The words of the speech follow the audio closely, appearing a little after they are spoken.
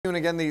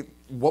doing again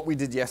what we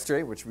did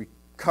yesterday, which we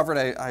covered,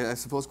 I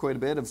suppose, quite a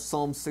bit of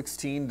Psalm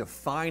 16,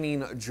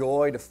 defining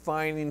joy,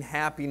 defining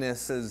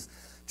happiness as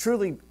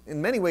truly,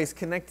 in many ways,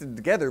 connected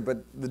together,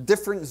 but the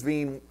difference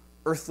being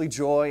earthly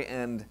joy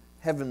and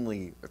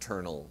heavenly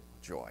eternal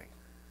joy.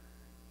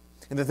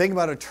 And the thing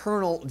about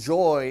eternal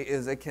joy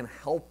is it can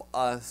help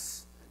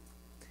us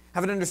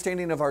have an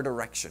understanding of our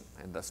direction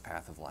in this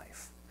path of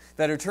life.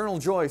 That eternal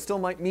joy still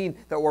might mean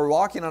that we're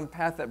walking on a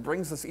path that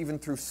brings us even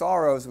through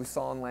sorrow, as we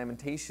saw in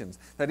Lamentations.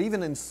 That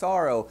even in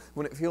sorrow,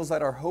 when it feels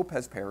that our hope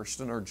has perished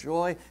and our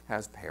joy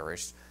has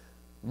perished,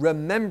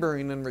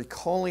 remembering and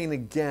recalling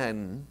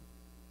again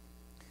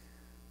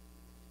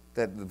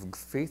that the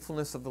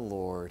faithfulness of the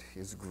Lord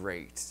is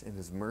great and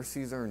His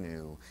mercies are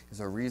new is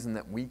a reason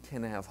that we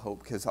can have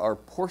hope, because our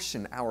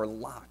portion, our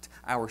lot,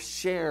 our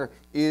share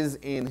is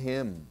in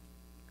Him.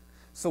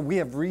 So we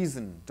have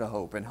reason to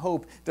hope, and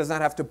hope does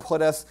not have to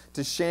put us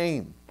to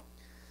shame.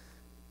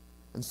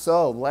 And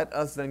so let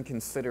us then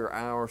consider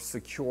our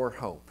secure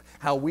hope,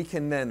 how we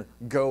can then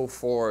go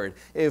forward.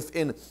 If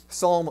in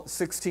Psalm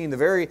 16, the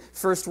very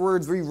first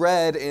words we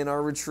read in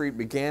our retreat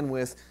began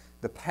with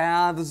the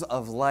paths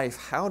of life,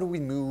 how do we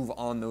move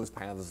on those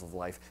paths of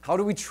life? How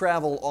do we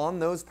travel on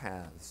those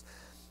paths?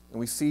 And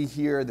we see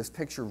here this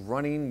picture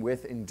running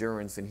with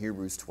endurance in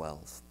Hebrews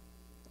 12.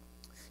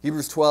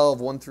 Hebrews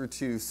 12, 1 through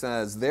 2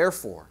 says,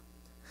 "Therefore,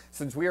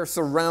 since we are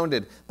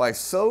surrounded by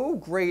so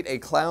great a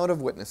cloud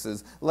of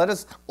witnesses, let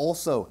us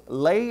also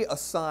lay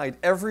aside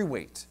every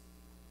weight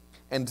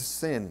and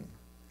sin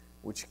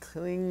which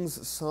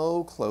clings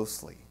so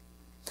closely,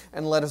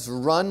 and let us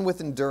run with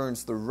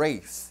endurance the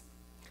race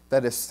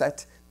that is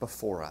set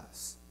before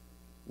us,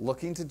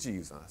 looking to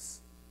Jesus,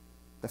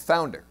 the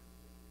founder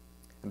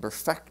and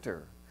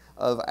perfecter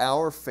of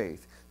our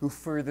faith, who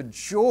for the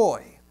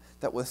joy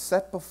that was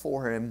set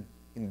before Him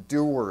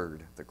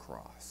endured the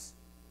cross,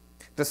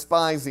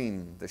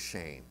 despising the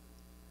shame,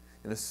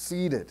 and is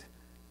seated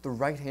at the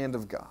right hand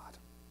of God."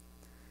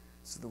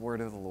 This is the word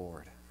of the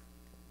Lord.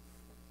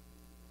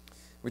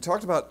 We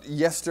talked about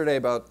yesterday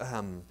about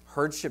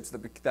hardships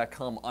that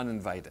come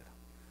uninvited,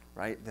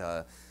 right?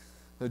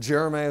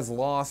 Jeremiah's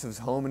loss of his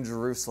home in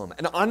Jerusalem,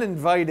 an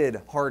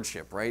uninvited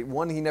hardship, right?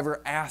 One he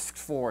never asked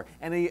for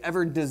and he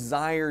ever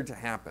desired to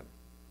happen.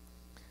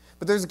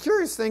 But there's a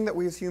curious thing that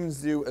we as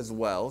humans do as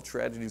well.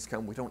 Tragedies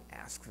come, we don't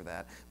ask for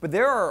that. But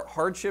there are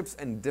hardships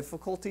and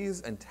difficulties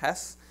and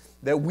tests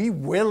that we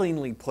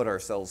willingly put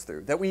ourselves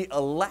through, that we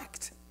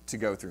elect to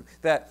go through,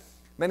 that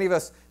many of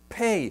us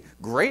pay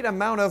great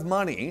amount of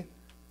money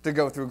to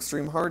go through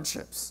extreme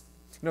hardships.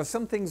 You know,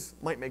 some things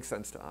might make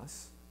sense to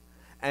us,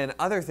 and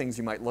other things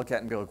you might look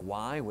at and be like,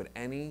 why would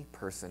any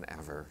person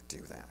ever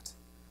do that?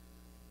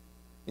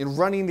 In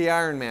running the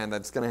Ironman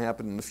that's going to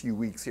happen in a few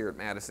weeks here at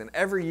Madison,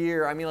 every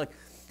year, I mean, like,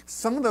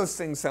 some of those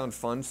things sound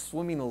fun.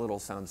 Swimming a little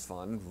sounds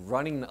fun.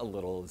 Running a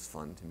little is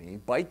fun to me.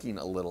 Biking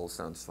a little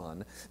sounds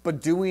fun.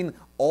 But doing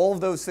all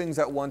of those things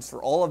at once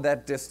for all of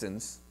that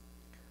distance,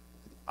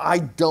 I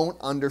don't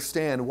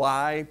understand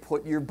why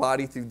put your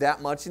body through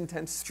that much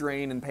intense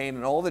strain and pain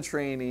and all the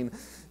training,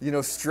 you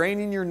know,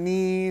 straining your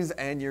knees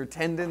and your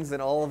tendons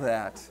and all of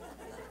that.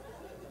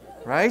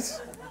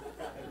 Right?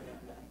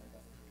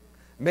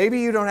 Maybe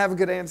you don't have a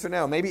good answer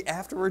now. Maybe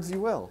afterwards you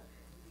will.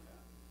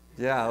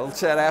 Yeah, we'll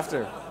chat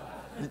after.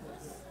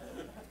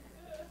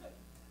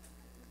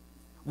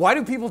 Why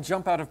do people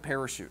jump out of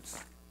parachutes?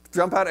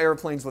 Jump out of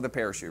airplanes with a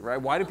parachute, right?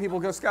 Why do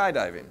people go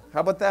skydiving? How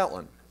about that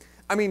one?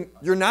 I mean,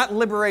 you're not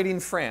liberating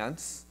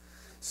France,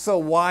 so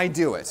why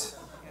do it?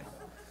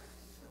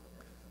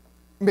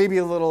 Maybe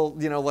a little,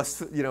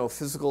 less,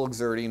 physical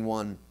exerting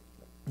one.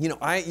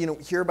 I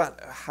hear about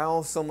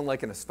how someone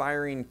like an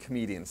aspiring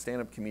comedian,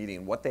 stand-up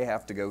comedian, what they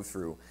have to go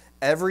through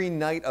every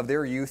night of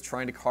their youth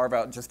trying to carve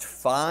out just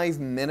 5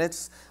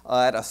 minutes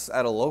at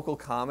a local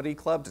comedy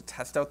club to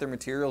test out their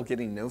material,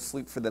 getting no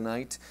sleep for the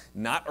night,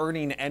 not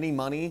earning any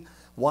money.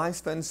 Why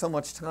spend so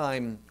much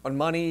time on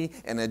money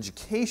and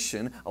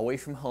education away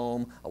from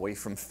home, away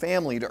from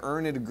family to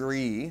earn a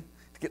degree,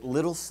 to get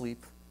little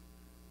sleep,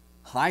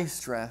 high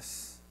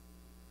stress?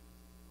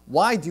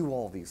 Why do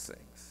all these things?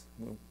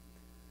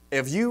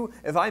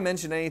 If I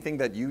mention anything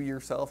that you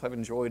yourself have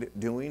enjoyed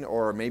doing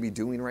or maybe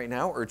doing right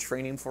now or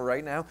training for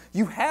right now,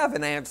 you have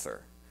an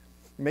answer.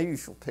 Maybe you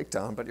feel picked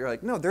on, but you're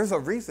like, no, there's a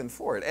reason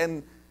for it.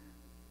 And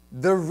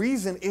the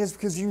reason is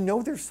because you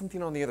know there's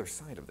something on the other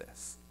side of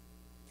this.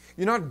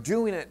 You're not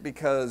doing it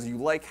because you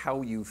like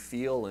how you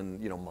feel in,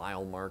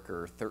 mile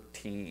marker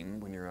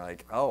 13 when you're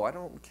like,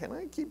 can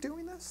I keep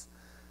doing this?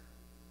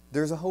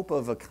 There's a hope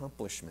of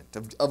accomplishment,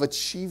 of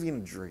achieving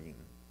a dream.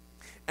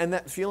 And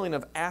that feeling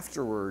of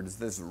afterwards,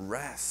 this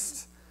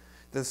rest,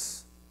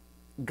 this,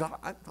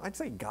 I'd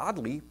say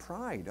godly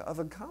pride of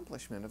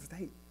accomplishment, of,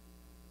 hey,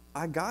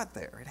 I got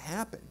there, it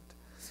happened.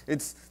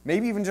 It's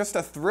maybe even just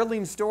a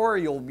thrilling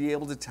story you'll be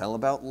able to tell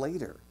about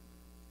later.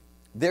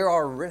 There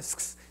are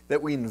risks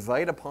that we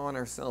invite upon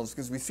ourselves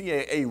because we see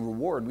a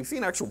reward, we see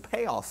an actual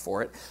payoff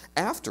for it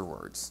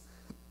afterwards.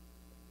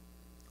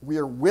 We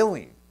are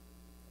willing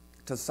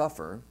to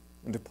suffer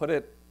and to put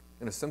it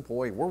in a simple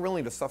way, we're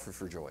willing to suffer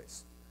for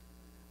joys.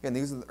 Again,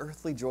 these are the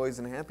earthly joys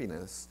and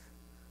happiness.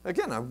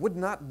 Again, I would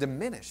not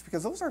diminish,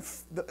 because those are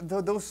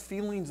those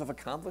feelings of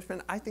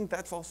accomplishment. I think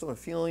that's also a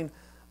feeling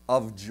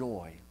of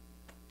joy.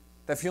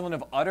 That feeling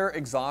of utter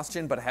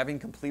exhaustion, but having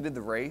completed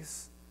the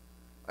race,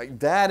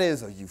 that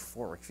is a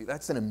euphoric feeling.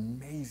 That's an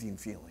amazing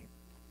feeling.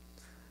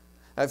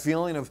 That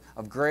feeling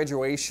of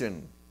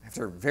graduation,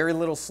 after very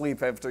little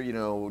sleep, after,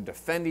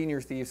 defending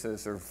your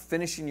thesis or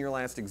finishing your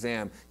last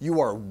exam, you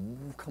are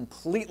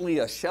completely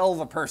a shell of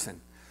a person.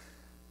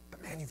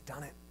 But man, you've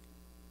done it.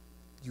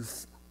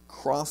 You've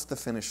crossed the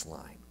finish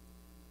line.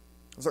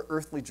 Those are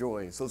earthly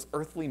joys, those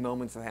earthly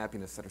moments of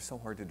happiness that are so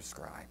hard to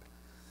describe.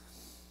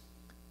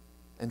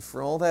 And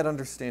for all that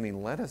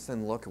understanding, let us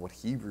then look at what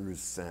Hebrews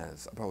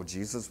says about what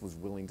Jesus was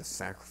willing to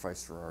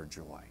sacrifice for our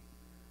joy.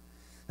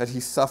 That he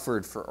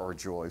suffered for our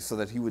joy, so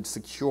that he would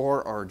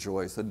secure our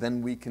joy, so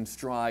then we can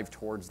strive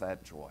towards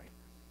that joy.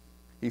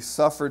 He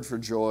suffered for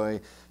joy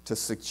to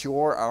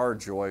secure our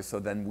joy, so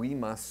then we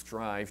must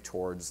strive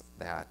towards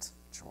that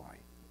joy.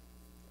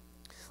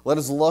 Let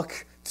us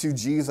look to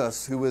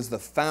Jesus, who is the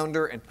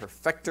founder and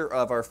perfecter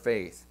of our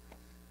faith.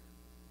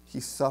 He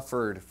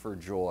suffered for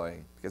joy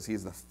because he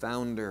is the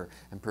founder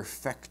and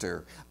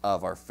perfecter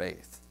of our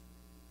faith.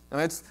 And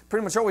that's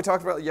pretty much all we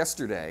talked about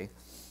yesterday.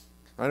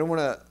 I don't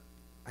want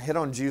to hit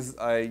on Jesus.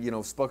 I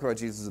spoke about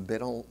Jesus a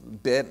bit,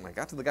 and I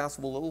got to the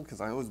gospel a little because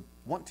I always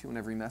want to in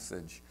every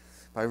message.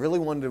 But I really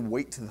wanted to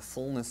wait to the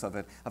fullness of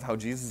it, of how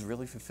Jesus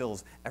really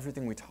fulfills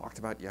everything we talked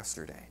about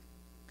yesterday.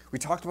 We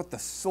talked about the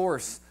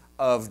source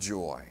of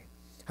joy,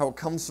 how it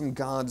comes from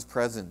God's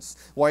presence,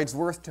 why it's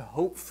worth to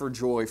hope for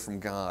joy from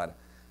God.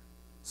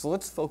 So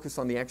let's focus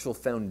on the actual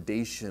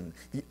foundation,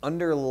 the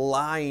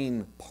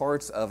underlying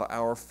parts of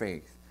our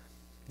faith.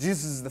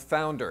 Jesus is the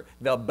founder,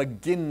 the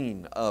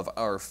beginning of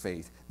our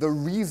faith, the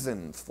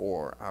reason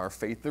for our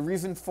faith, the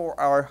reason for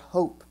our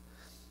hope.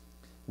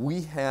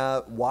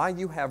 Why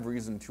you have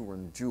reason to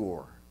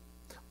endure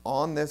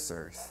on this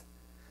earth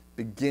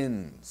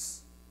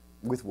begins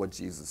with what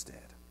Jesus did.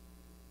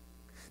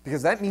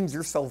 Because that means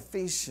your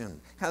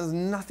salvation has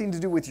nothing to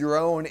do with your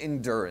own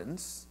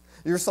endurance.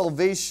 Your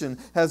salvation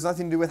has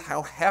nothing to do with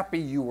how happy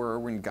you were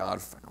when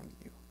God found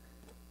you.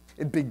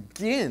 It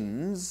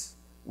begins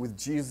with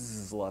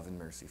Jesus' love and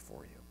mercy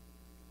for you.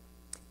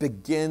 It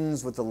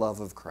begins with the love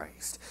of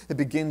Christ. It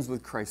begins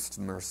with Christ's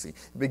mercy.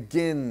 It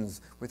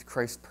begins with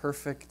Christ's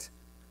perfect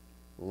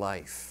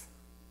life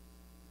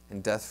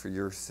and death for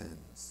your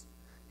sins.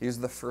 He is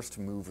the first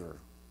mover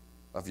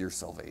of your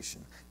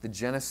salvation, the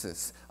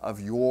genesis of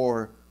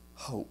your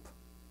hope.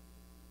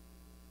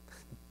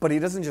 But he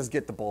doesn't just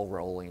get the ball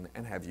rolling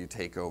and have you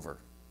take over.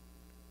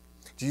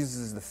 Jesus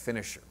is the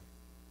finisher.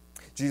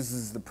 Jesus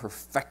is the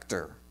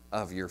perfecter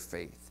of your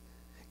faith,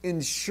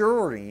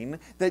 ensuring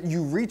that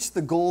you reach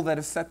the goal that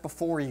is set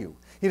before you.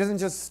 He isn't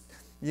just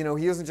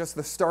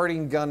the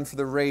starting gun for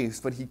the race,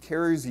 but he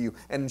carries you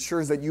and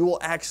ensures that you will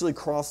actually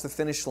cross the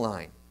finish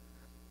line.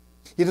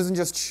 He doesn't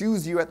just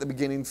choose you at the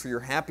beginning for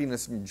your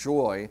happiness and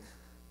joy.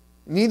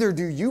 Neither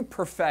do you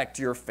perfect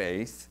your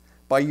faith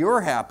by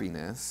your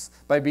happiness,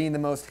 by being the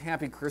most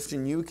happy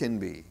Christian you can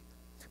be.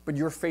 But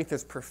your faith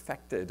is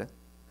perfected,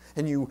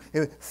 and you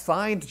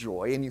find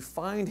joy and you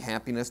find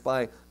happiness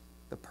by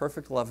the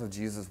perfect love of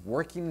Jesus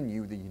working in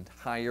you the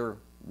entire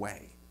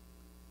way,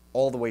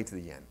 all the way to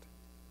the end.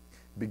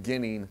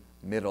 Beginning,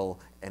 middle,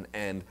 and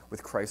end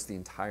with Christ the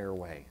entire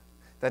way.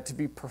 That to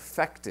be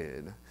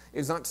perfected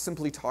is not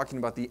simply talking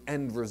about the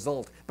end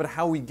result, but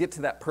how we get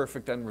to that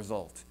perfect end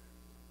result.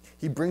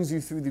 He brings you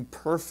through the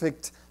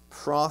perfect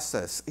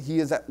process. He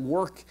is at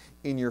work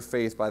in your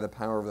faith by the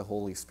power of the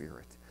Holy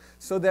Spirit.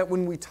 So that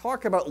when we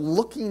talk about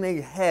looking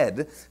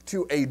ahead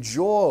to a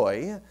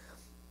joy,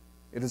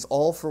 it is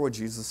all for what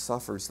Jesus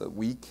suffers that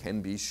we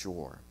can be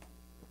sure.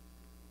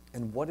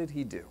 And what did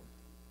he do?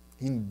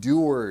 He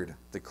endured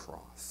the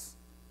cross.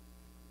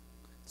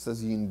 It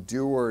says he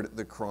endured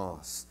the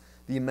cross,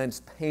 the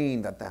immense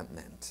pain that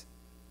meant,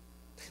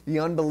 the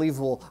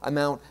unbelievable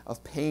amount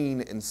of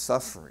pain and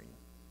suffering,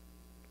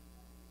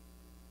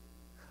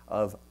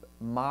 of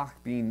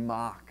being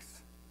mocked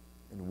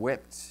and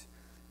whipped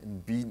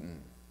and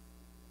beaten,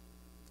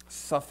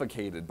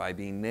 suffocated by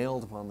being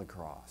nailed upon the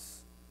cross,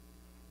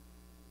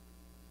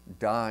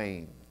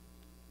 dying,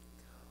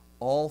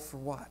 all for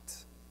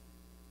what?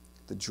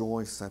 The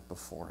joy set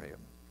before him.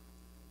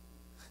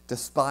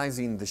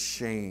 Despising the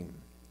shame,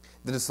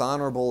 the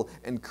dishonorable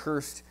and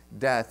cursed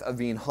death of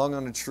being hung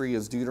on a tree,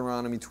 as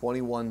Deuteronomy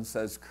 21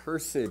 says,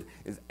 "Cursed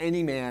is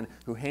any man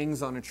who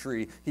hangs on a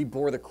tree." He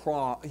bore the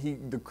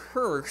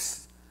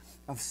curse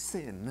of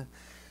sin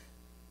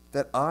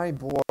that I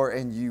bore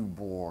and you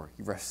bore.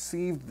 He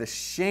received the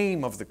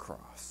shame of the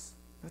cross.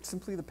 Not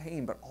simply the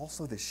pain, but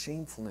also the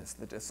shamefulness,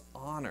 the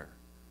dishonor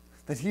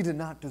that he did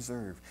not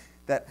deserve,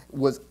 that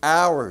was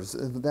ours,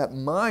 that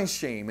my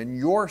shame and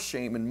your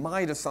shame and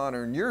my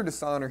dishonor and your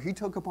dishonor, he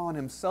took upon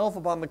himself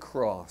upon the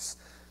cross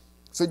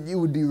so that you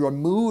would be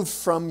removed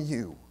from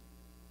you.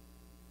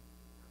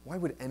 Why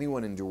would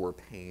anyone endure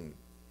pain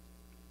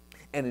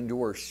and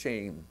endure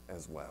shame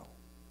as well?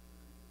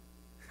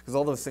 Because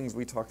all those things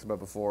we talked about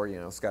before,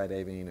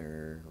 skydiving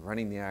or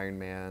running the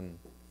Ironman,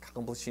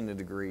 accomplishing a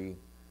degree,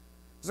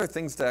 those are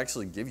things to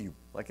actually give you,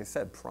 like I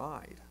said,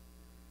 pride.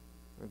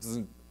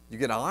 You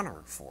get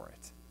honor for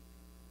it.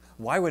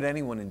 Why would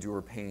anyone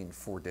endure pain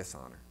for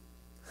dishonor?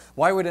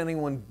 Why would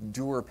anyone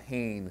endure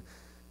pain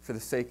for the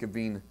sake of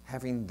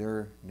having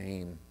their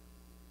name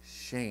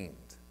shamed?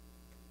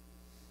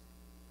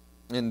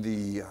 In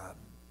the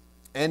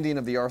ending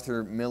of the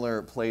Arthur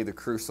Miller play, The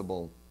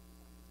Crucible,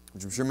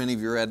 which I'm sure many of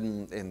you read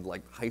in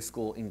like high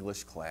school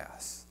English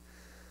class,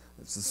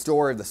 it's the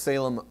story of the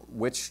Salem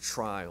witch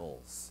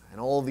trials and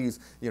all these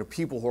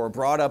people who are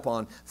brought up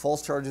on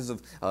false charges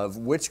of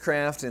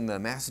witchcraft in the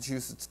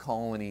Massachusetts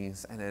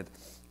colonies, and it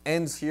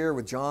ends here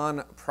with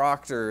John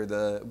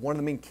Proctor, one of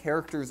the main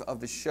characters of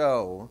the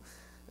show,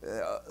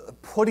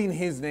 putting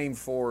his name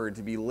forward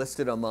to be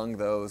listed among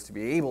those to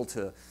be able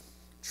to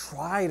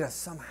try to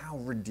somehow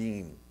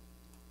redeem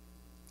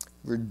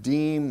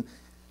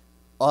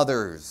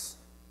others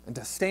and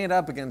to stand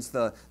up against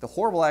the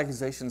horrible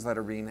accusations that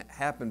are being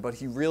happened. But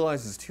he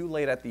realizes too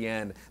late at the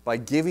end, by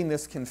giving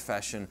this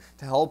confession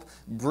to help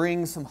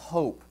bring some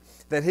hope,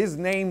 that his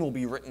name will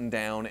be written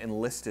down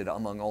and listed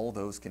among all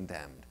those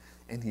condemned.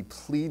 And he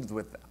pleads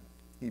with them.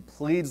 He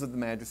pleads with the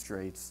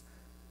magistrates,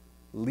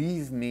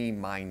 leave me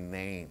my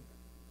name,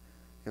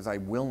 because I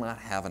will not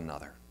have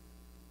another.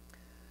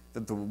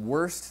 That the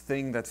worst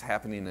thing that's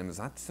happening to him is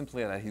not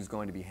simply that he's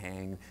going to be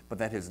hanged, but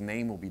that his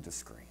name will be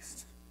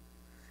disgraced.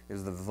 It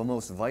is the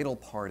most vital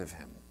part of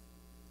him.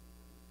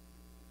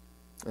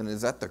 And it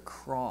is at the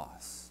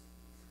cross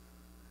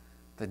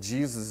that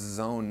Jesus'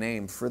 own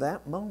name, for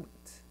that moment,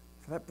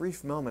 for that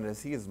brief moment,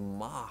 as he is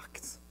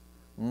mocked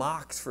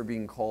for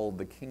being called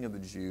the King of the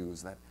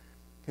Jews, that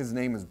his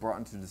name is brought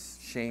into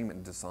shame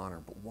and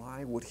dishonor. But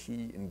why would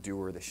he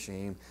endure the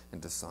shame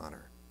and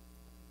dishonor?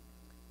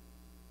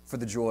 For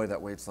the joy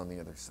that waits on the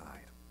other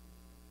side.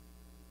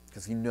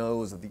 Because he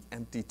knows of the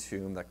empty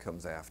tomb that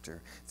comes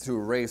after, to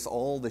erase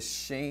all the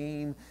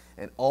shame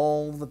and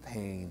all the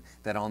pain,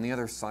 that on the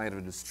other side of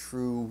it is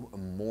true,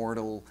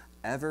 immortal,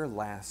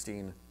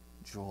 everlasting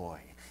joy.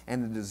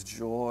 And it is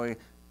joy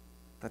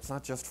that's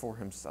not just for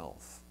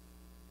himself,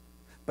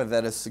 but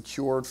that is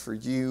secured for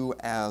you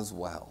as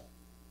well.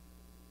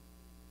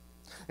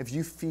 If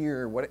you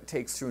fear what it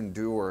takes to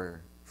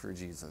endure for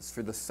Jesus,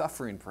 for the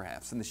suffering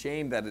perhaps, and the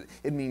shame that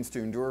it means to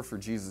endure for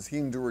Jesus, he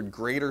endured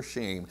greater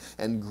shame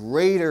and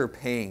greater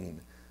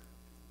pain,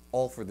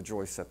 all for the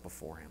joy set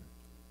before him.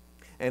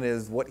 And it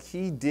is what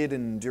he did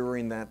in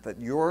enduring that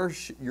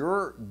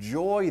your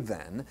joy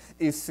then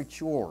is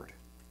secured.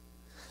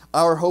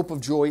 Our hope of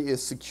joy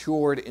is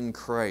secured in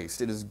Christ.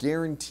 It is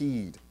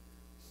guaranteed.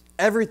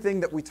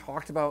 Everything that we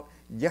talked about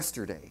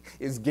yesterday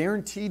is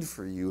guaranteed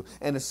for you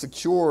and is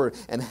secured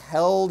and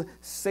held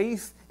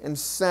safe and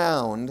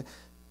sound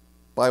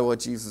by what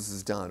Jesus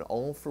has done,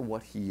 all for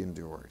what he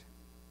endured.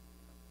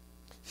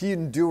 He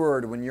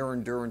endured when your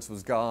endurance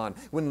was gone.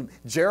 When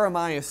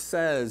Jeremiah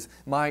says,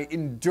 my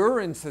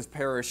endurance has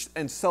perished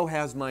and so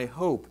has my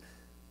hope.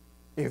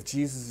 If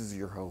Jesus is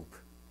your hope,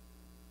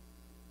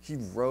 he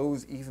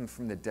rose even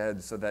from the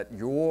dead so that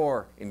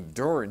your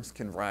endurance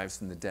can rise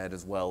from the dead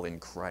as well in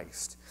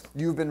Christ.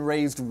 You've been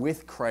raised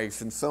with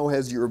Christ, and so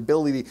has your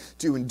ability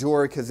to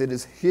endure, because it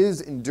is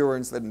his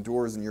endurance that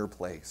endures in your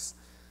place.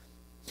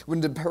 When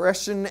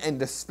depression and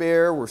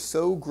despair were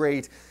so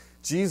great,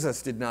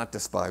 Jesus did not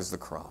despise the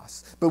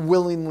cross, but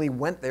willingly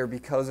went there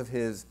because of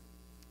his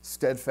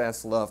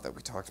steadfast love that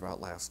we talked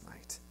about last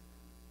night.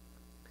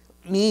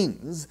 It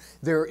means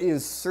there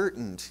is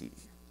certainty.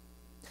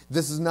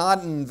 This is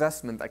not an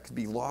investment that could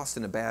be lost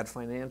in a bad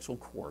financial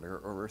quarter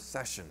or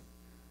recession.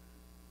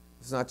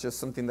 It's not just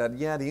something that,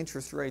 the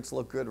interest rates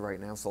look good right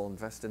now, so I'll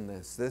invest in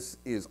this. This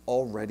is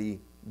already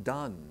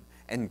done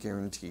and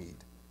guaranteed.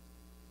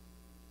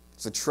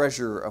 It's a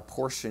treasure, a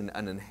portion,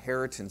 an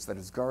inheritance that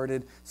is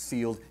guarded,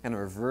 sealed, and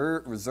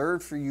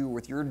reserved for you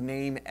with your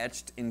name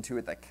etched into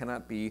it that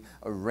cannot be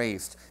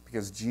erased,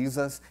 because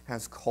Jesus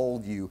has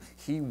called you.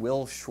 He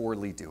will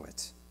surely do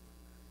it.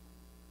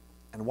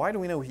 And why do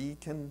we know he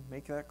can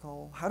make that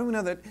call? How do we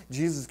know that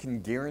Jesus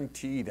can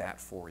guarantee that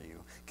for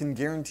you, can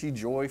guarantee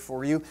joy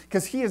for you?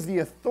 Because he has the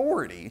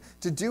authority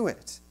to do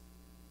it.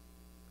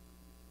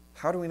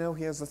 How do we know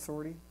he has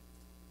authority?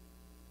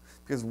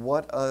 Because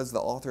what does the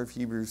author of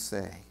Hebrews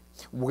say?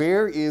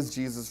 Where is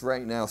Jesus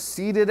right now?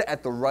 Seated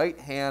at the right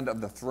hand of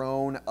the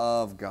throne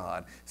of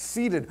God.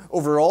 Seated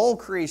over all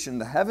creation.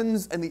 The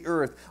heavens and the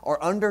earth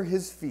are under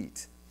his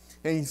feet.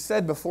 And he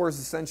said before his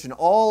ascension,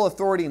 all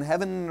authority in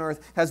heaven and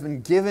earth has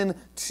been given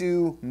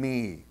to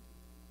me.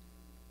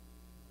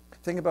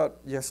 Think about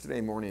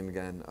yesterday morning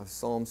again of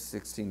Psalm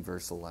 16,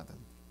 verse 11.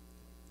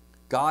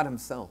 God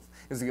himself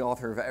is the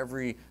author of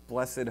every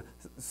blessed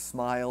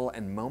smile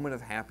and moment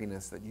of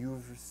happiness that you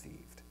have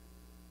received.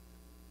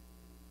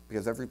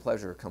 Because every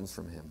pleasure comes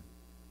from him.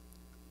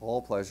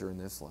 All pleasure in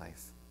this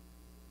life.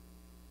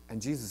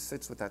 And Jesus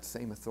sits with that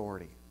same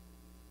authority.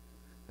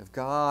 If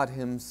God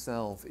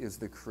himself is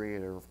the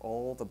creator of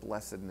all the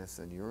blessedness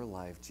in your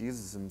life,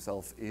 Jesus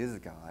himself is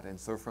God, and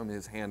so from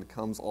his hand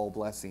comes all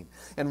blessing.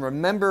 And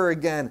remember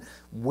again,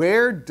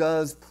 where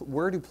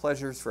do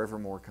pleasures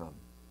forevermore come?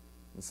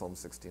 In Psalm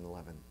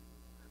 16:11.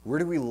 Where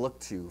do we look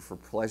to for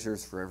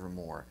pleasures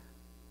forevermore?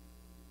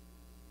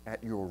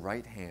 At your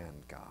right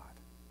hand, God.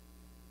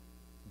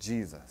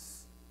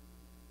 Jesus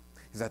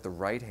is at the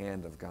right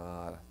hand of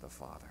God the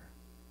Father.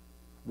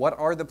 What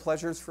are the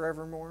pleasures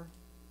forevermore?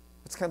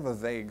 It's kind of a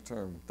vague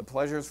term. The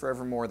pleasures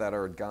forevermore that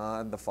are at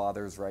God the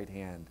Father's right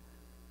hand.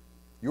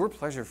 Your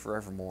pleasure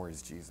forevermore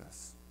is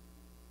Jesus.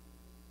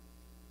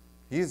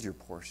 He is your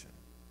portion.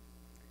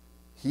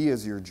 He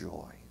is your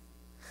joy.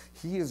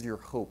 He is your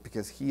hope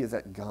because he is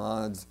at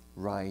God's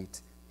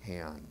right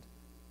hand.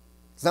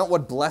 It's not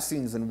what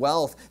blessings and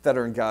wealth that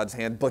are in God's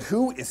hand, but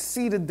who is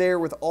seated there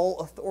with all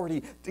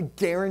authority to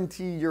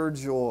guarantee your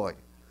joy.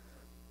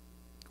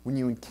 When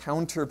you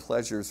encounter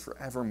pleasures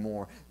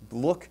forevermore,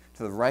 look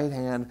to the right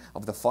hand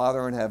of the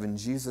Father in heaven,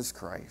 Jesus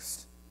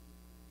Christ.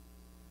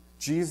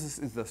 Jesus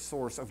is the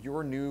source of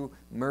your new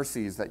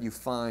mercies that you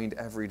find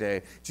every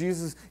day.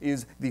 Jesus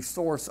is the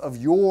source of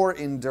your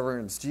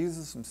endurance.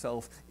 Jesus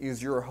himself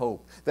is your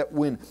hope. That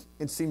when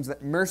it seems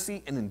that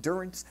mercy and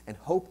endurance and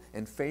hope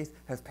and faith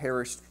have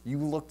perished, you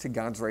look to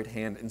God's right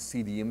hand and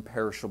see the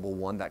imperishable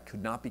one that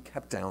could not be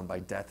kept down by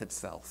death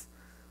itself.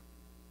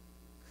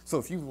 So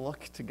if you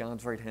look to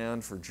God's right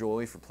hand for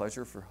joy, for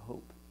pleasure, for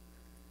hope,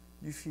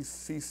 you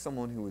see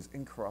someone who is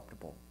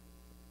incorruptible,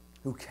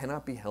 who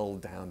cannot be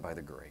held down by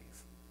the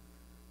grave.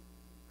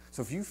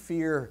 So if you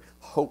fear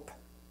hope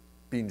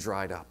being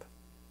dried up,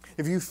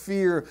 if you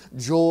fear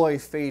joy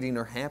fading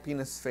or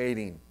happiness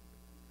fading,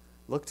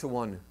 look to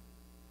one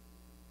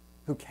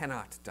who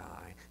cannot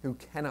die, who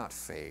cannot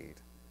fade,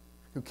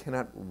 who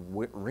cannot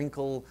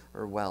wrinkle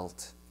or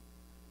welt.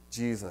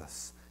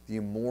 Jesus, the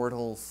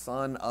immortal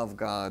Son of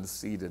God,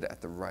 seated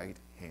at the right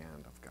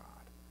hand of God.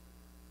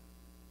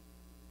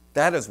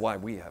 That is why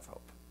we have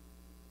hope.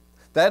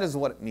 That is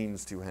what it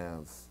means to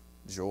have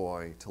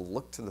joy, to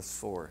look to the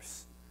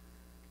source.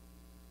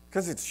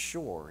 Because it's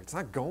sure, it's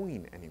not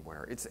going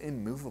anywhere. It's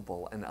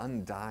immovable and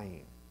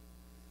undying.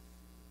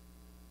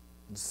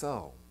 And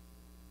so,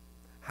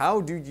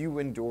 how do you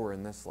endure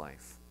in this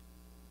life?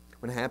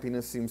 When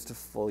happiness seems to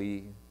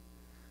flee,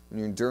 when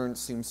your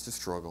endurance seems to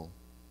struggle.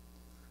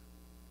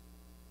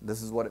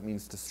 This is what it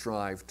means to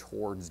strive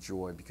towards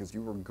joy, because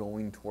you are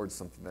going towards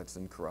something that's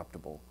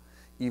incorruptible.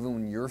 Even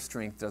when your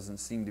strength doesn't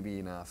seem to be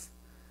enough,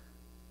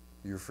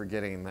 you're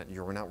forgetting that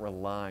you're not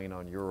relying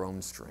on your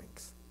own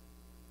strength.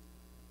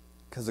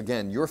 Because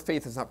again, your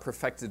faith is not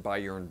perfected by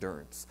your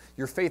endurance.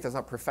 Your faith is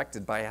not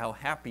perfected by how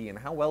happy and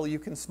how well you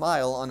can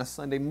smile on a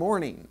Sunday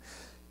morning.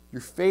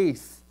 Your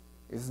faith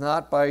is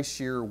not by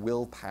sheer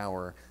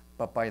willpower,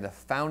 but by the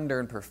founder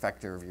and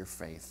perfecter of your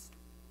faith.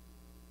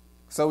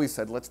 So he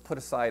said, let's put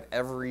aside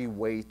every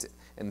weight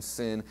and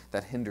sin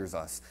that hinders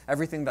us,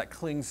 everything that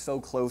clings so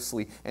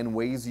closely and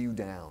weighs you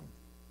down.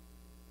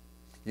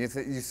 You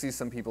see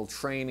some people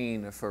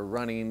training for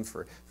running,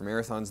 for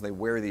marathons, they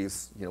wear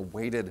these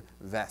weighted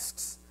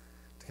vests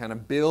to kind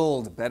of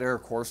build better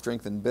core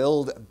strength and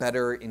build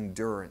better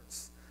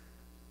endurance.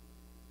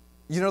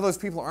 Those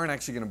people aren't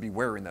actually going to be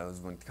wearing those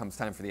when it comes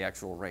time for the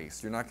actual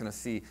race. You're not going to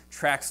see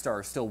track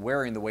stars still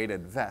wearing the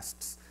weighted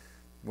vests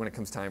when it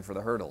comes time for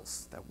the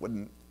hurdles.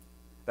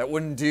 That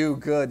wouldn't do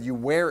good. You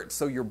wear it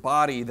so your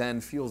body then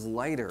feels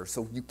lighter,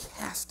 so you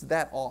cast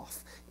that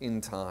off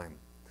in time.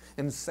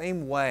 In the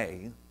same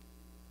way,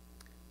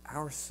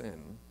 our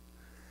sin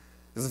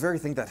is the very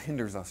thing that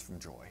hinders us from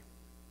joy.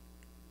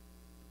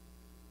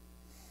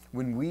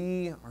 When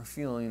we are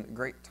feeling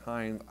great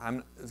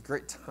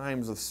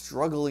times of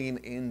struggling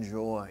in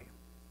joy,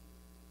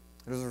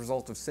 it is a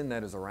result of sin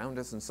that is around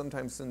us and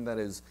sometimes sin that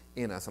is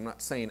in us. I'm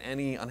not saying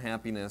any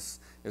unhappiness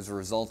is a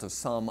result of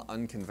some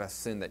unconfessed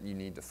sin that you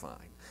need to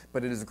find,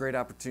 but it is a great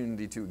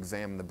opportunity to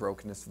examine the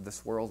brokenness of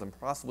this world and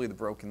possibly the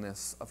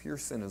brokenness of your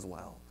sin as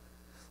well.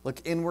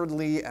 Look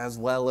inwardly as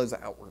well as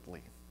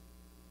outwardly.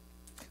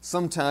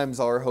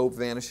 Sometimes our hope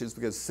vanishes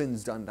because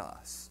sin's done to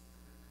us.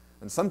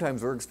 And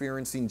sometimes we're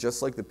experiencing,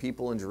 just like the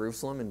people in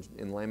Jerusalem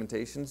in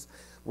Lamentations,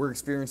 we're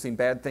experiencing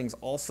bad things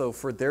also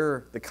for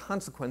the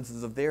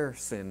consequences of their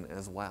sin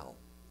as well.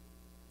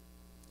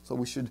 So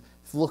we should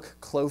look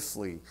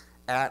closely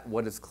at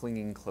what is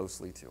clinging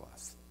closely to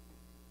us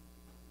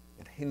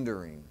and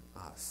hindering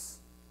us.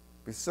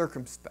 Be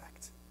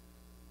circumspect.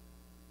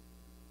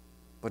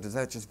 But does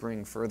that just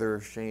bring further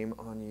shame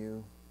on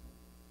you?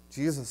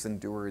 Jesus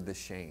endured the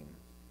shame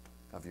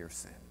of your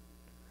sin.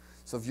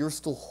 So if you're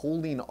still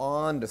holding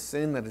on to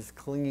sin that is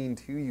clinging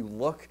to you,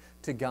 look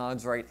to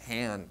God's right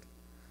hand.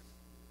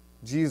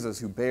 Jesus,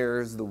 who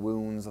bears the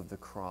wounds of the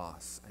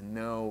cross. And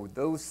know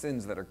those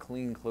sins that are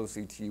clinging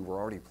closely to you were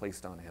already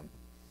placed on him.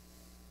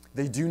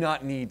 They do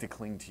not need to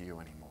cling to you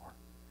anymore.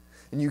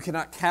 And you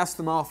cannot cast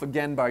them off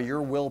again by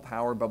your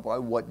willpower, but by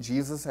what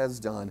Jesus has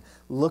done,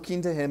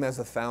 looking to him as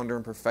the founder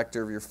and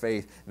perfecter of your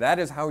faith. That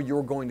is how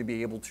you're going to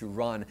be able to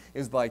run,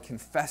 is by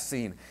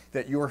confessing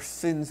that your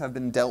sins have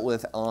been dealt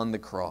with on the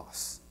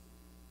cross.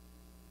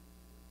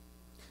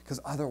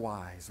 Because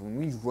otherwise, when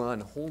we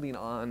run holding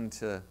on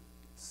to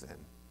sin,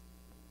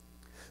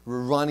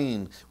 we're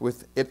running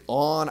with it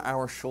on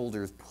our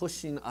shoulders,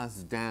 pushing us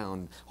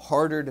down,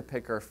 harder to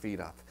pick our feet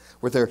up,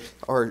 with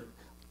our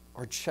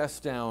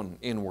chest down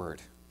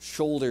inward,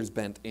 shoulders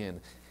bent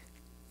in,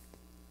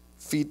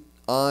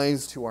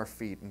 eyes to our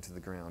feet into the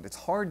ground. It's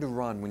hard to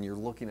run when you're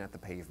looking at the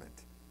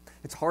pavement.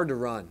 It's hard to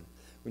run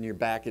when your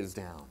back is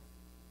down.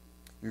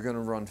 You're going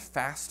to run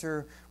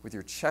faster with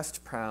your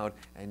chest proud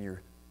and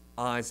your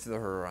eyes to the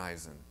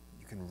horizon.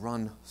 You can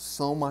run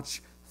so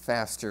much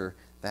faster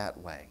that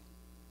way.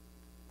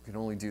 We can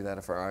only do that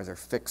if our eyes are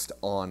fixed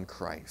on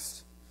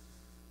Christ.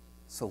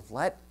 So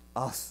let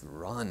us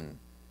run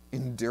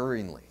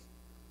enduringly.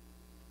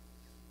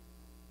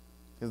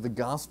 Because the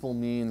gospel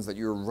means that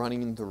you're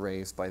running the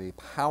race by the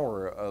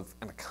power of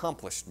an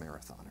accomplished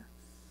marathoner.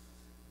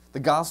 The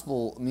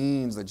gospel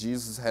means that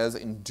Jesus has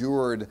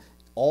endured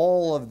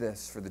all of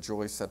this for the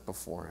joy set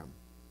before him.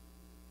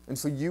 And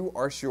so you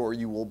are sure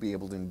you will be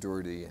able to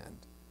endure to the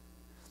end.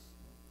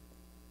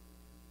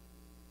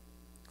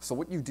 So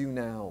what you do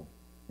now,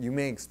 you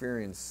may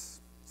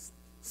experience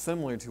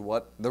similar to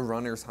what the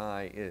runner's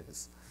high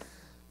is.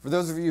 For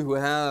those of you who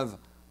have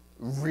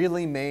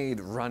really made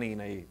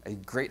running a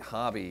great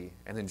hobby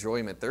and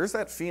enjoyment, there's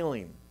that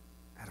feeling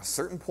at a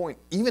certain point,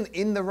 even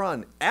in the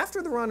run,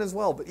 after the run as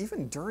well, but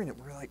even during it,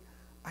 we're like,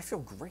 I feel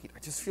great. I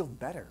just feel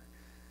better.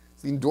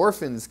 It's the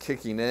endorphins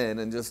kicking in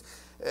and just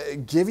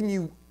giving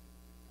you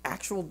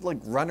actual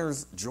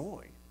runner's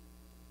joy.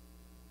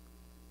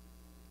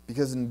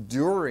 Because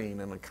enduring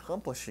and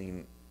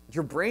accomplishing,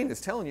 your brain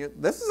is telling you,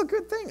 this is a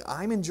good thing.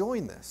 I'm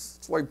enjoying this.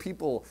 That's why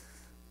people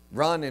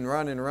run and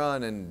run and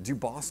run and do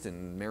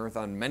Boston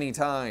Marathon many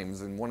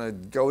times and want to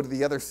go to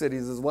the other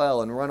cities as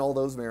well and run all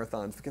those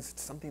marathons, because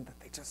it's something that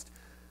they just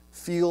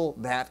feel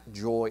that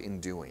joy in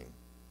doing.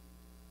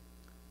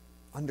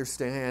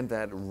 Understand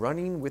that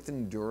running with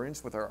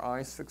endurance, with our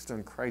eyes fixed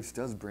on Christ,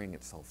 does bring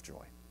itself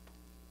joy.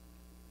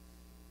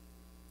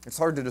 It's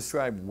hard to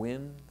describe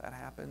when that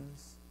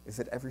happens. Is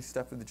it every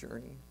step of the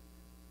journey?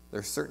 There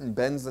are certain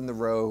bends in the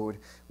road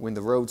when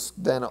the road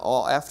then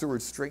all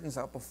afterwards straightens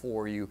out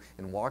before you,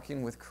 and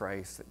walking with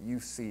Christ, that you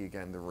see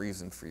again the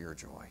reason for your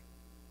joy.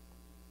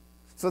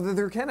 So that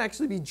there can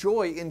actually be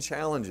joy in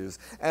challenges.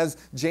 As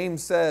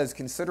James says,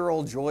 consider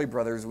all joy,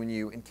 brothers, when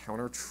you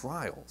encounter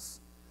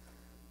trials.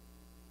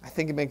 I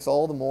think it makes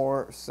all the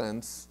more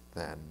sense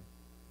then,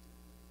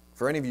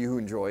 for any of you who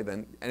enjoy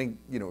then any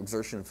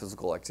exertion and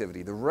physical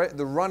activity, the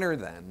runner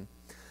then,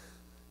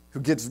 who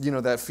gets,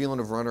 that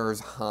feeling of runner's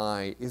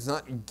high, is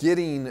not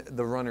getting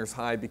the runner's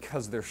high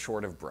because they're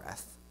short of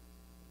breath.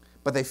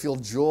 But they feel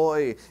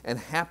joy and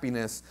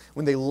happiness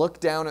when they look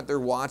down at their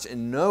watch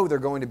and know they're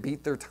going to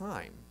beat their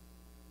time.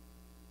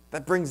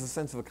 That brings a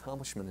sense of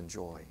accomplishment and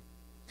joy.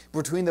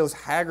 Between those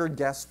haggard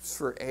gasps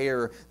for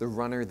air, the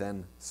runner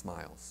then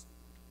smiles.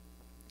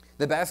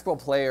 The basketball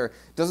player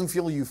doesn't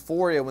feel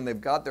euphoria when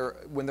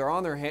they're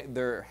on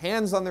their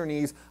hands on their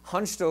knees,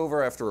 hunched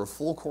over after a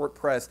full court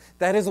press.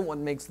 That isn't what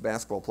makes the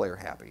basketball player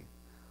happy.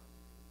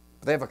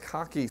 But they have a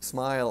cocky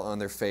smile on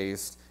their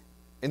face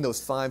in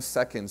those 5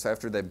 seconds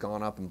after they've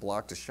gone up and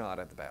blocked a shot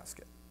at the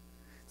basket.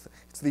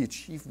 It's the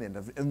achievement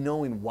of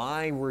knowing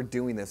why we're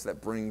doing this that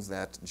brings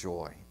that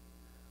joy.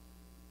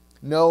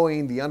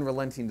 Knowing the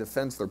unrelenting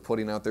defense they're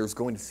putting out there is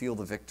going to seal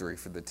the victory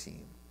for the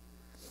team.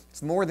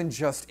 It's more than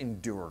just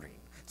enduring.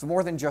 It's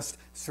more than just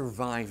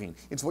surviving.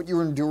 It's what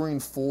you're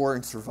enduring for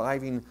and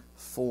surviving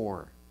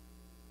for.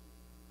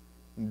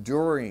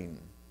 Enduring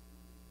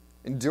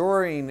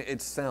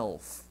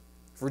itself,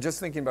 if we're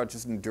just thinking about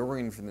just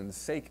enduring for the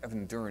sake of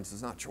endurance,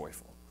 is not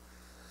joyful.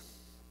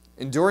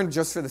 Enduring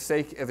just for the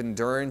sake of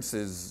endurance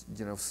is,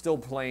 still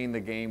playing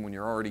the game when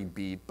you're already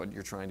beat, but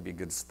you're trying to be a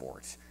good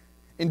sport.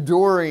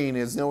 Enduring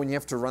is knowing you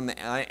have to run the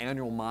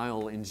annual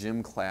mile in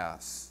gym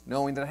class,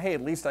 knowing that, hey,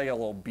 at least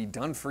I'll be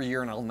done for a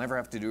year and I'll never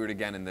have to do it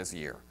again in this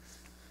year.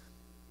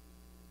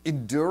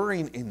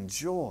 Enduring in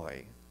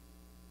joy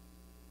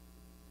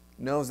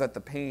knows that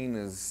the pain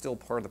is still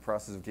part of the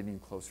process of getting you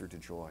closer to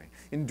joy.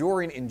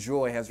 Enduring in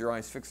joy has your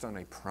eyes fixed on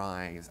a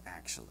prize,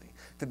 actually,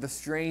 that the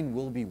strain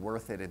will be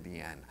worth it at the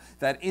end,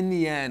 that in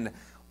the end,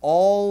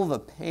 all the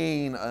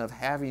pain of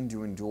having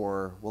to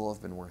endure will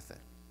have been worth it.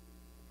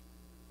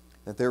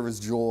 That there is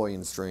joy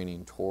in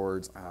straining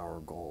towards our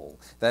goal.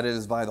 That it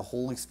is by the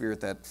Holy Spirit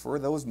that for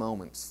those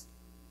moments,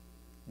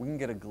 we can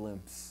get a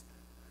glimpse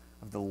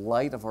of the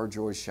light of our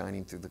joy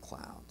shining through the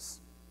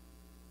clouds.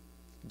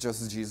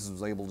 Just as Jesus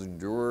was able to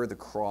endure the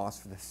cross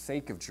for the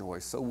sake of joy,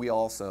 so we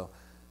also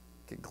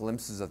get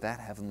glimpses of that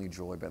heavenly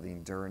joy by the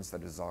endurance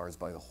that is ours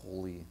by the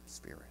Holy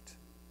Spirit.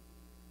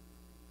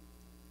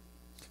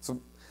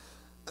 So,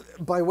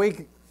 by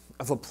way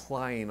of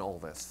applying all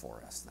this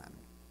for us then,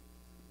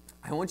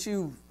 I want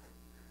you,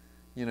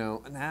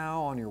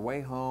 now on your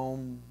way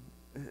home,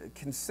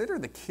 consider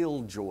the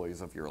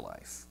killjoys of your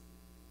life.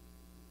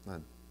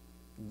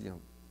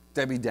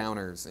 Debbie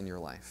Downers in your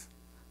life.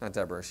 Not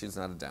Deborah, she's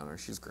not a downer,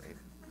 she's great.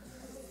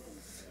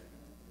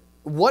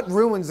 What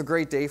ruins a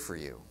great day for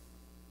you?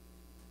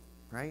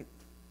 Right?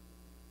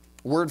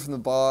 Word from the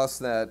boss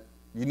that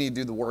you need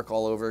to do the work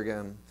all over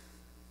again.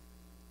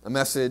 A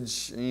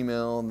message, an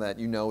email that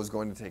you know is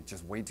going to take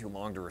just way too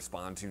long to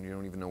respond to and you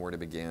don't even know where to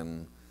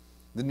begin.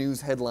 The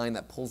news headline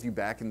that pulls you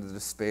back into the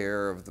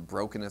despair of the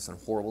brokenness and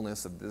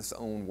horribleness of this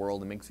own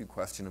world and makes you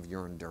question of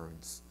your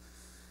endurance.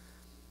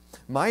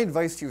 My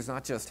advice to you is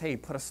not just, hey,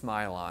 put a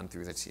smile on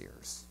through the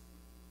tears.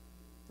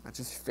 Not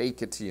just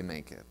fake it till you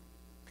make it.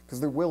 Because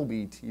there will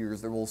be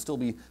tears, there will still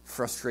be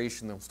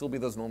frustration, there will still be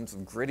those moments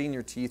of gritting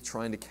your teeth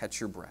trying to catch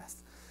your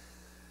breath.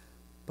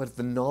 But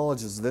the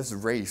knowledge is this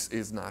race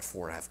is not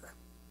forever.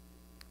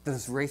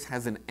 This race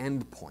has an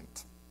end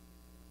point.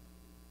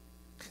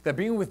 That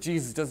being with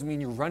Jesus doesn't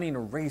mean you're running a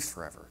race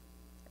forever.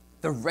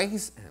 The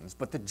race ends,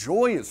 but the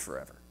joy is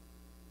forever.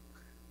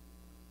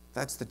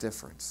 That's the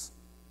difference.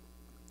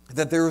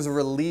 That there is a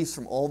release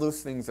from all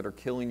those things that are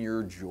killing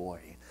your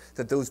joy.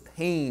 That those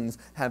pains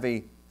have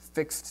a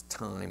fixed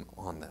time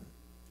on them.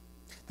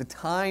 The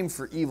time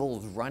for evil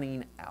is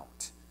running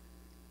out,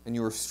 and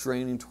you are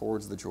straining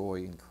towards the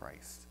joy in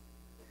Christ.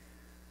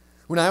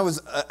 When I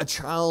was a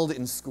child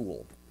in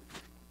school,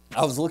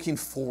 I was looking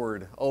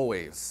forward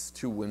always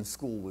to when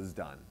school was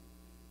done.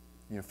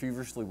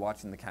 Feverishly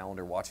watching the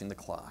calendar, watching the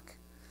clock,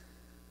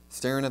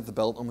 staring at the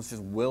belt, almost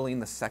just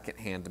willing the second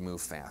hand to move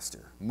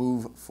faster,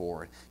 move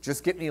forward.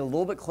 Just get me a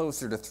little bit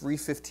closer to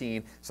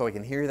 3:15 so I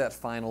can hear that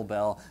final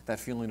bell, that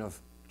feeling of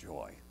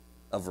joy,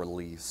 of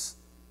release.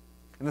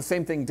 And the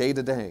same thing day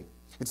to day.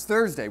 It's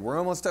Thursday, we're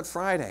almost at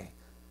Friday.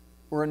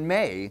 We're in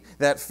May,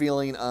 that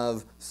feeling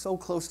of so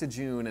close to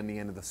June and the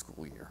end of the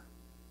school year.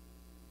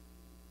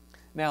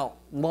 Now,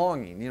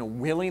 longing,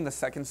 willing the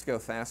seconds to go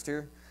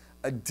faster,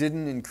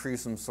 didn't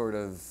increase some sort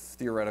of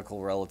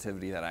theoretical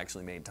relativity that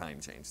actually made time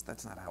change.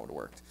 That's not how it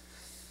worked.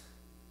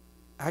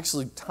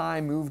 Actually,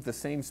 time moved the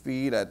same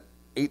speed at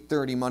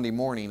 8:30 Monday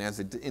morning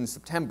in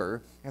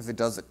September as it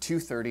does at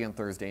 2:30 on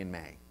Thursday in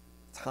May.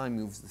 Time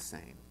moves the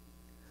same.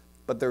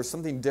 But there's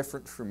something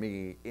different for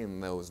me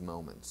in those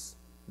moments.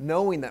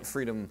 Knowing that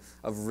freedom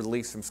of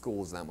release from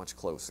school is that much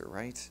closer,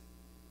 right?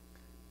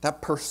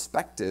 That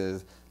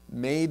perspective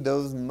made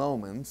those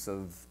moments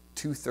of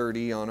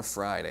 2:30 on a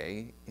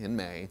Friday in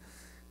May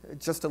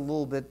just a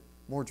little bit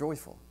more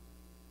joyful.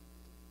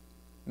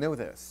 Know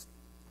this.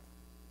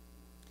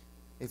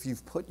 If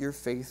you've put your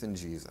faith in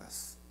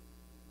Jesus,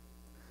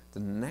 the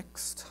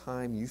next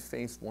time you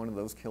face one of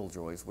those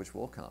killjoys, which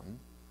will come,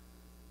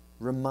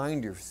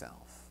 remind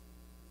yourself,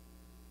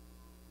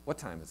 what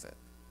time is it?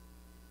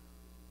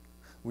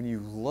 When you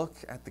look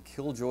at the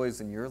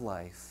killjoys in your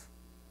life,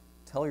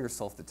 tell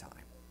yourself the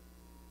time.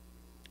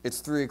 It's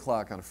 3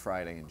 o'clock on a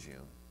Friday in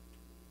June.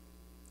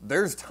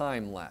 There's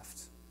time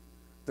left.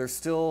 There's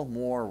still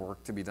more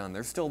work to be done.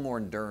 There's still more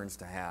endurance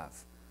to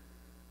have.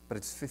 But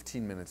it's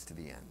 15 minutes to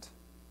the end.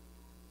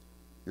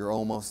 You're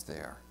almost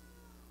there.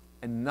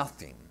 And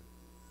nothing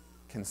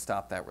can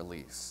stop that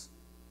release.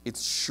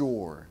 It's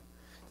sure.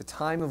 The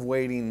time of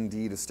waiting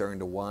indeed is starting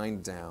to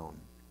wind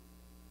down.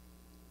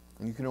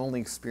 And you can only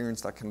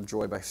experience that kind of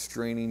joy by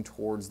straining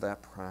towards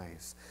that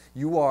prize.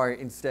 You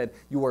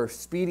are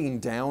speeding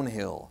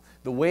downhill.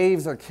 The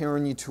waves are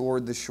carrying you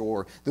toward the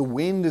shore. The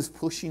wind is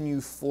pushing you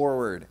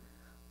forward.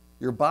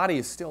 Your body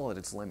is still at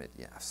its limit,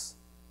 yes.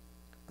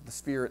 But the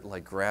Spirit,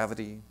 like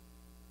gravity,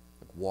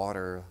 like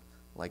water,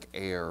 like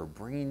air,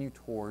 bringing you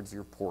towards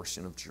your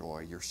portion of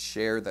joy, your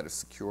share that is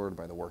secured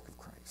by the work of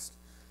Christ.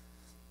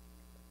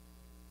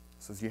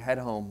 So as you head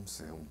home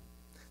soon,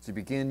 as you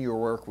begin your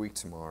work week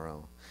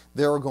tomorrow,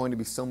 there are going to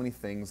be so many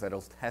things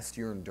that'll test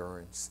your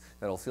endurance,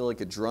 that'll feel like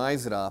it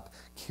dries it up,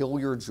 kill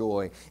your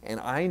joy. And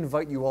I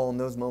invite you all in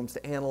those moments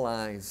to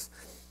analyze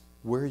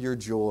where your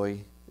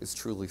joy is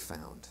truly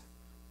found.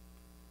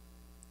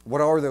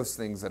 What are those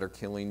things that are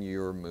killing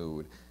your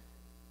mood?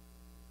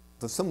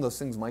 Some of those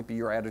things might be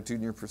your attitude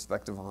and your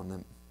perspective on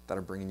them that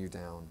are bringing you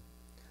down.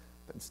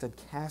 But instead,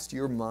 cast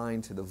your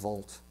mind to the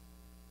vault,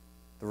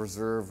 the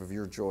reserve of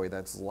your joy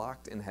that's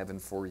locked in heaven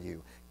for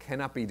you.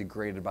 Cannot be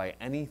degraded by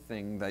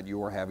anything that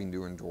you are having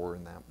to endure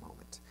in that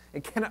moment.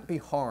 It cannot be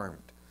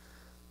harmed.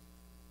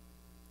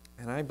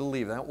 And I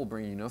believe that will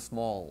bring you no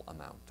small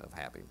amount of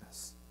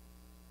happiness.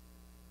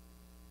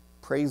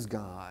 Praise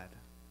God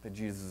that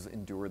Jesus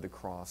endured the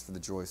cross for the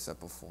joy set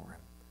before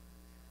him.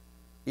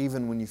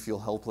 Even when you feel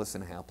helpless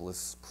and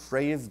hapless,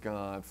 praise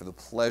God for the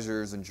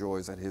pleasures and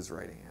joys at his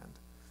right hand.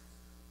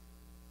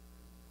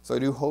 So I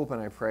do hope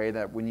and I pray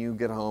that when you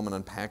get home and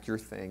unpack your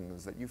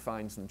things, that you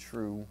find some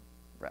true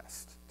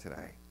rest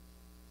today.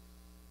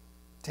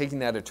 Taking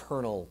that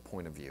eternal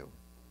point of view,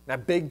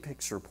 that big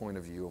picture point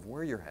of view of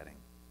where you're heading.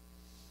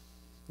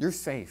 You're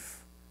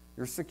safe,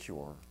 you're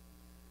secure,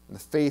 in the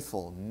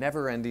faithful,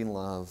 never-ending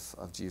love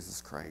of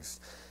Jesus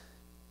Christ.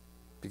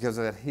 Because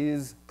at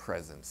his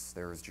presence,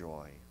 there is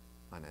joy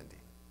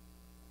unending.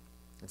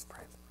 Let's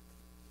pray.